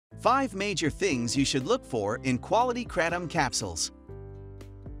5 major things you should look for in quality Kratom capsules.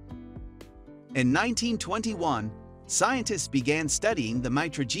 In 1921, scientists began studying the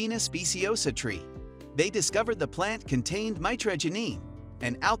Mitragyna speciosa tree. They discovered the plant contained mitragynine,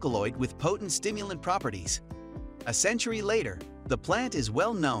 an alkaloid with potent stimulant properties. A century later, the plant is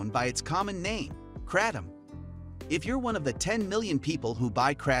well known by its common name, kratom. If you're one of the 10 million people who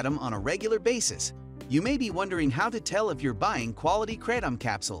buy kratom on a regular basis, you may be wondering how to tell if you're buying quality kratom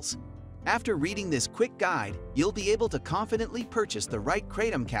capsules. After reading this quick guide, you'll be able to confidently purchase the right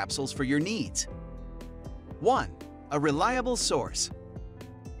kratom capsules for your needs. 1. A reliable source.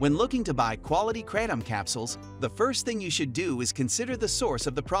 When looking to buy quality kratom capsules, the first thing you should do is consider the source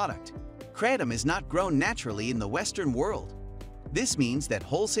of the product. Kratom is not grown naturally in the Western world. This means that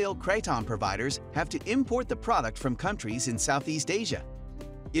wholesale kratom providers have to import the product from countries in Southeast Asia.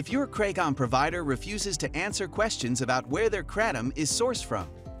 If your kratom provider refuses to answer questions about where their kratom is sourced from,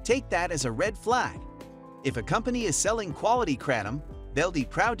 take that as a red flag. If a company is selling quality kratom, they'll be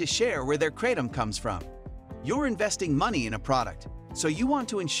proud to share where their kratom comes from. You're investing money in a product, so you want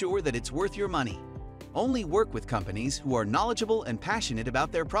to ensure that it's worth your money. Only work with companies who are knowledgeable and passionate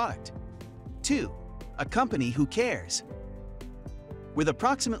about their product. 2. A company who cares. With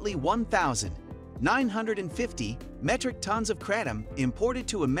approximately 1,950 metric tons of kratom imported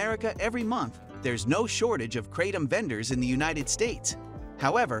to America every month, there's no shortage of kratom vendors in the United States.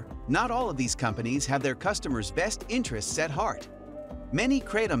 However, not all of these companies have their customers' best interests at heart. Many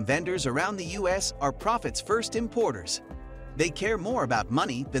kratom vendors around the U.S. are profits-first importers. They care more about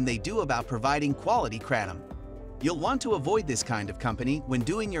money than they do about providing quality kratom. You'll want to avoid this kind of company when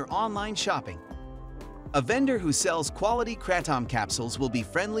doing your online shopping. A vendor who sells quality kratom capsules will be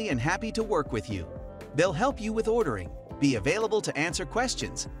friendly and happy to work with you. They'll help you with ordering, be available to answer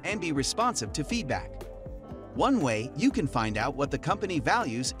questions, and be responsive to feedback. One way you can find out what the company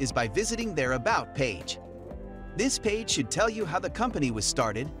values is by visiting their About page. This page should tell you how the company was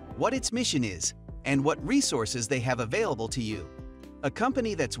started, what its mission is, and what resources they have available to you. A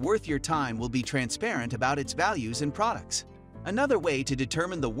company that's worth your time will be transparent about its values and products. Another way to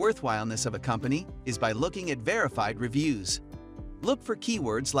determine the worthwhileness of a company is by looking at verified reviews. Look for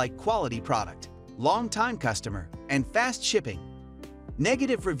keywords like quality product, long-time customer, and fast shipping.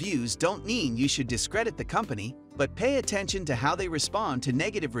 Negative reviews don't mean you should discredit the company, but pay attention to how they respond to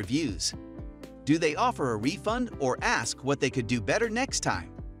negative reviews. Do they offer a refund or ask what they could do better next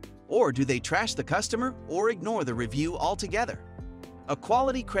time? Or do they trash the customer or ignore the review altogether? A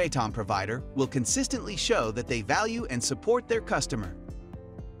quality kratom provider will consistently show that they value and support their customer.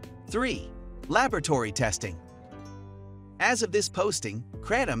 3. Laboratory testing. As of this posting,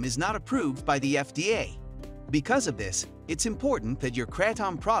 kratom is not approved by the FDA. Because of this, it's important that your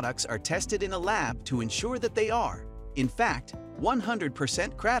kratom products are tested in a lab to ensure that they are, in fact,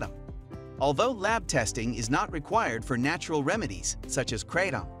 100% kratom. Although lab testing is not required for natural remedies, such as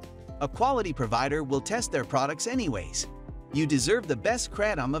kratom, a quality provider will test their products anyways. You deserve the best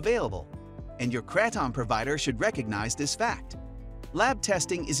kratom available, and your kratom provider should recognize this fact. Lab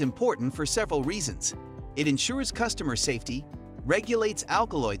testing is important for several reasons. It ensures customer safety, regulates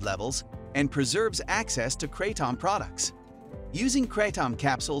alkaloid levels, and preserves access to kratom products. Using kratom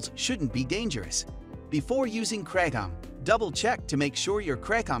capsules shouldn't be dangerous. Before using kratom, double-check to make sure your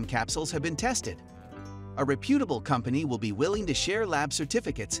kratom capsules have been tested. A reputable company will be willing to share lab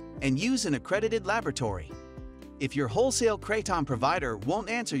certificates and use an accredited laboratory. If your wholesale kratom provider won't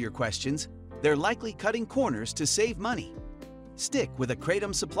answer your questions, they're likely cutting corners to save money. Stick with a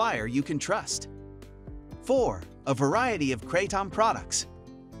kratom supplier you can trust. 4. A variety of kratom products.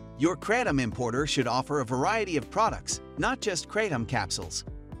 Your kratom importer should offer a variety of products, not just kratom capsules.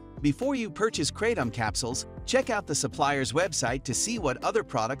 Before you purchase kratom capsules, check out the supplier's website to see what other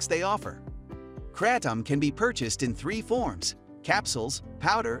products they offer. Kratom can be purchased in 3 forms: capsules,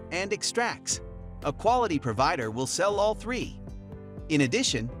 powder, and extracts. A quality provider will sell all 3. In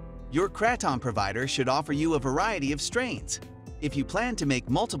addition, your kratom provider should offer you a variety of strains. If you plan to make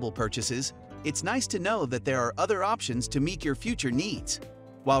multiple purchases, it's nice to know that there are other options to meet your future needs.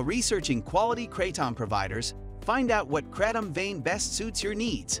 While researching quality kratom providers, find out what kratom vein best suits your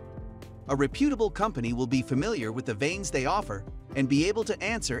needs. A reputable company will be familiar with the veins they offer and be able to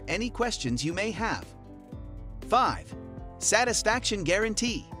answer any questions you may have. 5. Satisfaction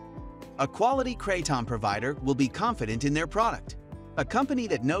guarantee. A quality kratom provider will be confident in their product. A company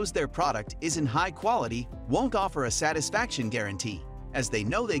that knows their product isn't high quality won't offer a satisfaction guarantee, as they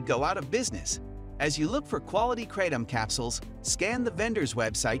know they'd go out of business. As you look for quality kratom capsules, scan the vendor's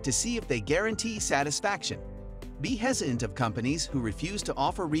website to see if they guarantee satisfaction. Be hesitant of companies who refuse to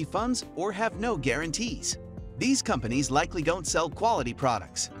offer refunds or have no guarantees. These companies likely don't sell quality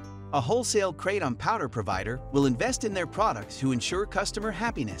products. A wholesale Kratom powder provider will invest in their products to ensure customer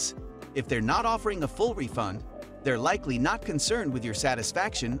happiness. If they're not offering a full refund, they're likely not concerned with your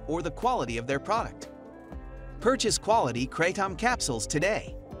satisfaction or the quality of their product. Purchase quality Kratom capsules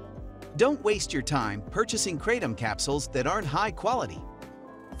today. Don't waste your time purchasing Kratom capsules that aren't high quality.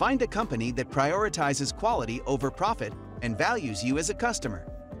 Find a company that prioritizes quality over profit and values you as a customer.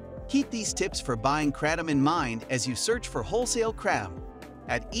 Keep these tips for buying Kratom in mind as you search for wholesale Kratom.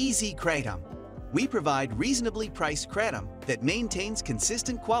 At EZ Kratom, we provide reasonably priced Kratom that maintains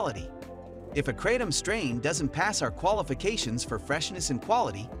consistent quality. If a Kratom strain doesn't pass our qualifications for freshness and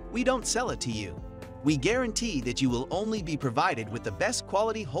quality, we don't sell it to you. We guarantee that you will only be provided with the best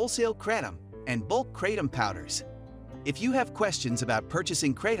quality wholesale Kratom and bulk Kratom powders. If you have questions about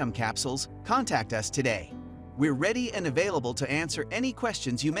purchasing Kratom capsules, contact us today. We're ready and available to answer any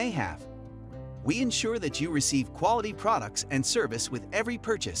questions you may have. We ensure that you receive quality products and service with every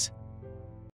purchase.